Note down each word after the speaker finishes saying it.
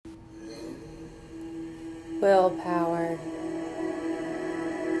Willpower.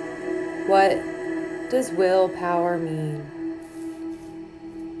 What does willpower mean?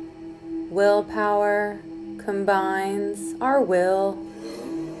 Willpower combines our will,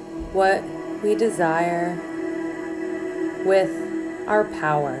 what we desire, with our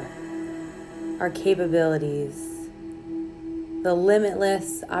power, our capabilities, the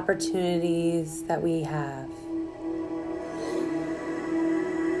limitless opportunities that we have.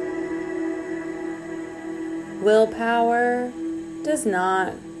 Willpower does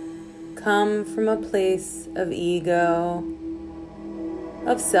not come from a place of ego,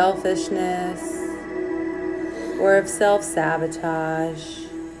 of selfishness, or of self-sabotage,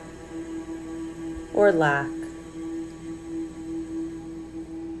 or lack.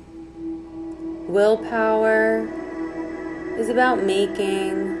 Willpower is about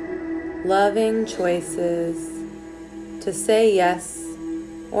making loving choices to say yes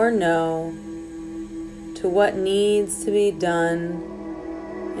or no to what needs to be done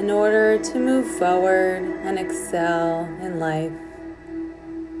in order to move forward and excel in life.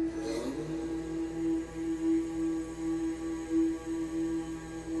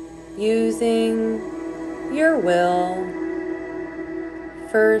 Using your will.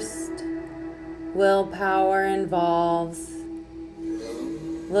 First, willpower involves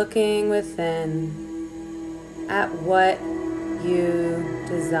looking within at what you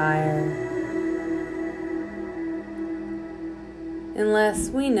desire. Unless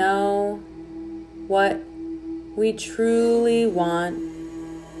we know what we truly want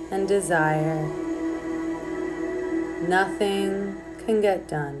and desire, nothing can get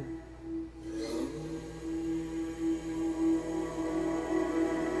done.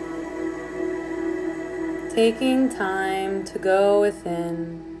 Taking time to go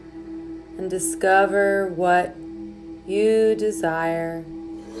within and discover what you desire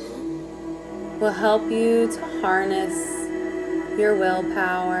will help you to harness your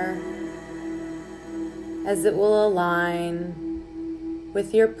willpower as it will align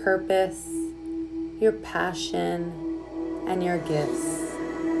with your purpose, your passion, and your gifts.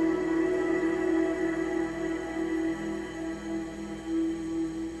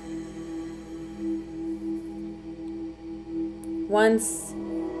 Once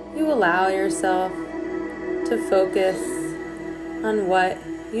you allow yourself to focus on what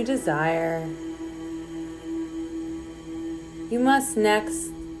you desire, you must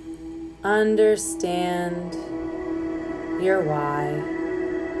next understand your why.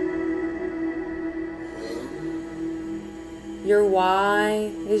 Your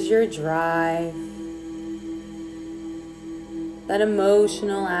why is your drive, that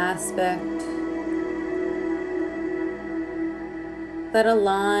emotional aspect that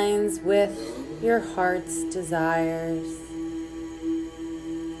aligns with your heart's desires.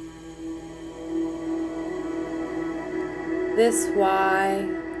 This why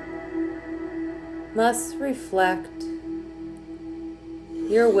must reflect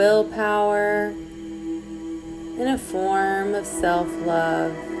your willpower in a form of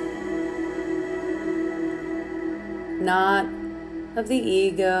self-love, not of the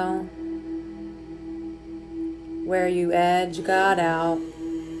ego, where you edge God out,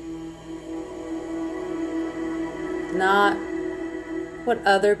 not what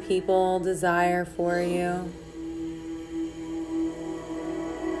other people desire for you,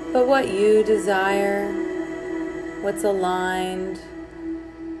 but what you desire, what's aligned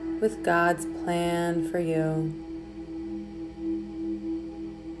with God's plan for you.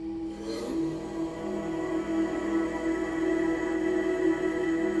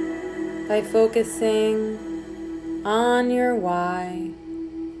 By focusing on your why,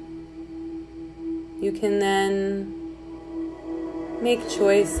 you can then make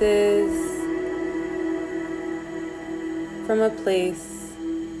choices from a place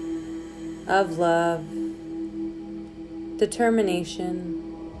of love, determination,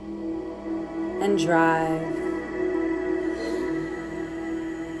 and drive.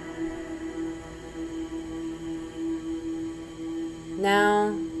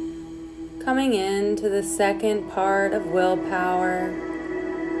 Now, coming into the second part of willpower,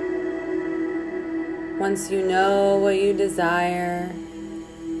 once you know what you desire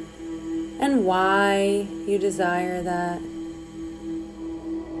and why you desire that,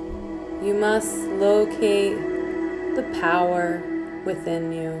 you must locate the power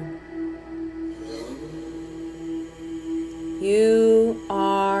within you. You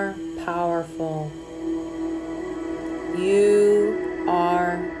are powerful. You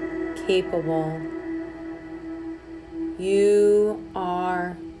are capable. You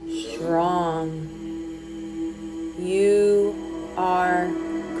are strong. You are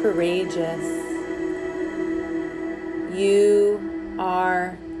courageous. You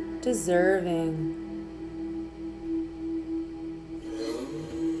are deserving.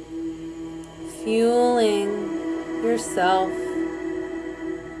 Fueling yourself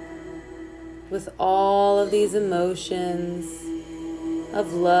with all of these emotions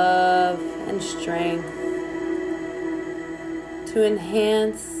of love and strength to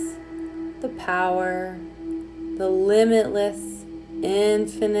enhance the power, the limitless,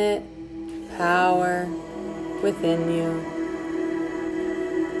 infinite power within you.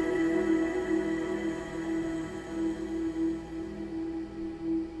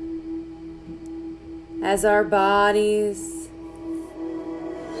 As our bodies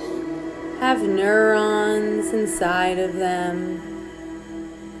have neurons inside of them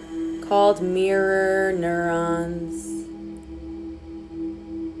called mirror neurons.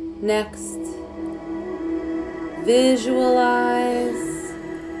 Next, visualize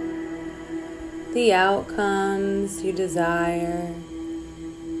the outcomes you desire.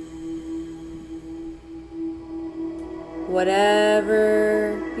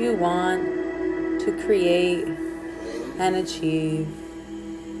 Whatever you want to create and achieve.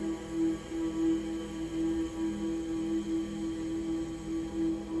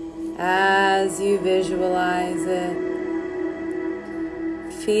 As you visualize it,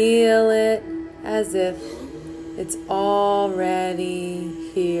 feel it as if it's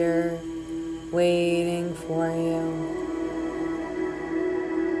already here, waiting for you.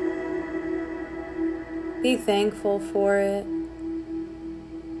 Be thankful for it.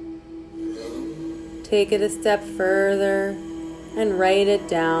 Take it a step further and write it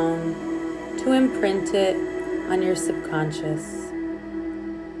down to imprint it on your subconscious.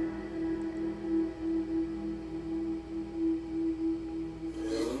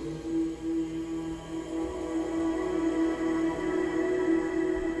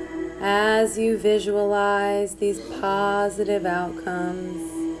 As you visualize these positive outcomes,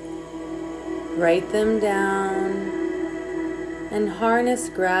 write them down and harness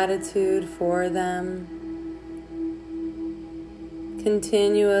gratitude for them,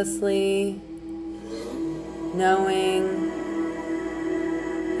 continuously knowing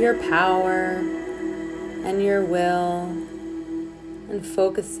your power and your will and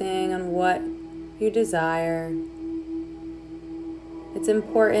focusing on what you desire. It's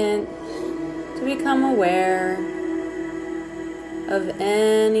important to become aware of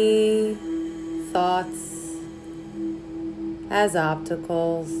any thoughts as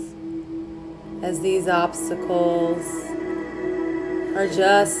obstacles, as these obstacles are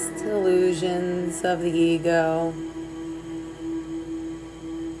just illusions of the ego,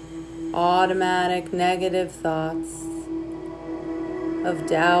 automatic negative thoughts of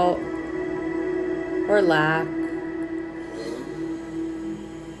doubt or lack,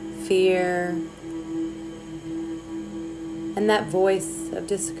 fear, and that voice of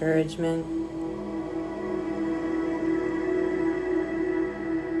discouragement.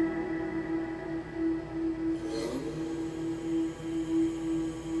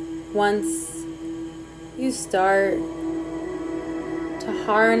 Once you start to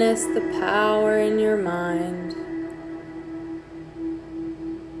harness the power in your mind,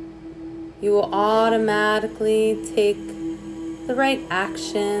 you will automatically take the right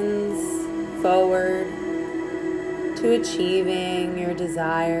actions forward to achieving your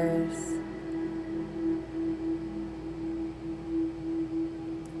desires.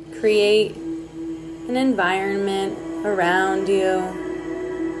 Create an environment around you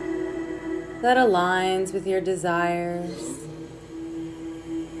that aligns with your desires.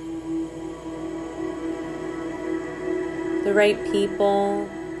 The right people,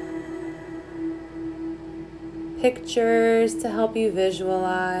 pictures to help you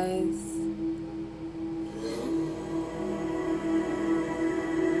visualize.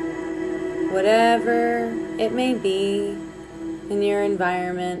 Whatever it may be in your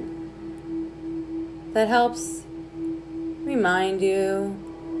environment that helps remind you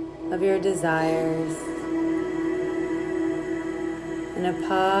of your desires in a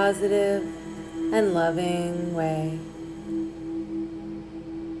positive and loving way.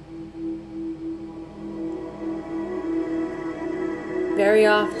 Very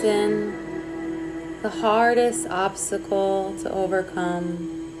often, the hardest obstacle to overcome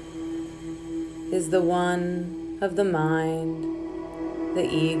is the one of the mind, the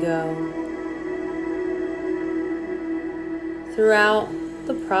ego. Throughout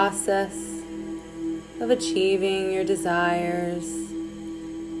the process of achieving your desires,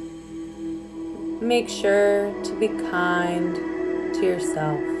 make sure to be kind to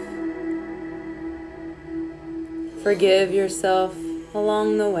yourself. Forgive yourself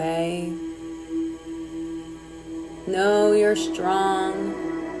along the way. Know you're strong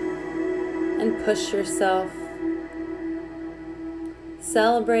and push yourself.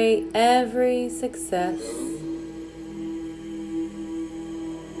 Celebrate every success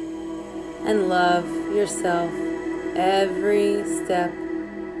and love yourself every step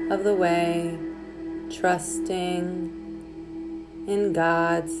of the way, trusting in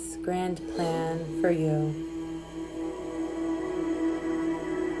God's grand plan for you.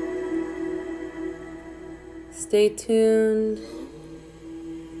 Stay tuned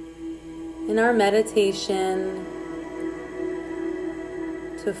in our meditation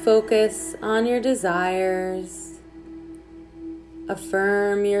to focus on your desires,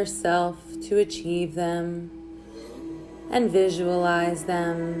 affirm yourself to achieve them, and visualize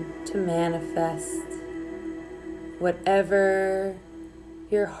them to manifest whatever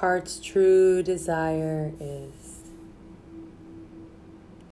your heart's true desire is.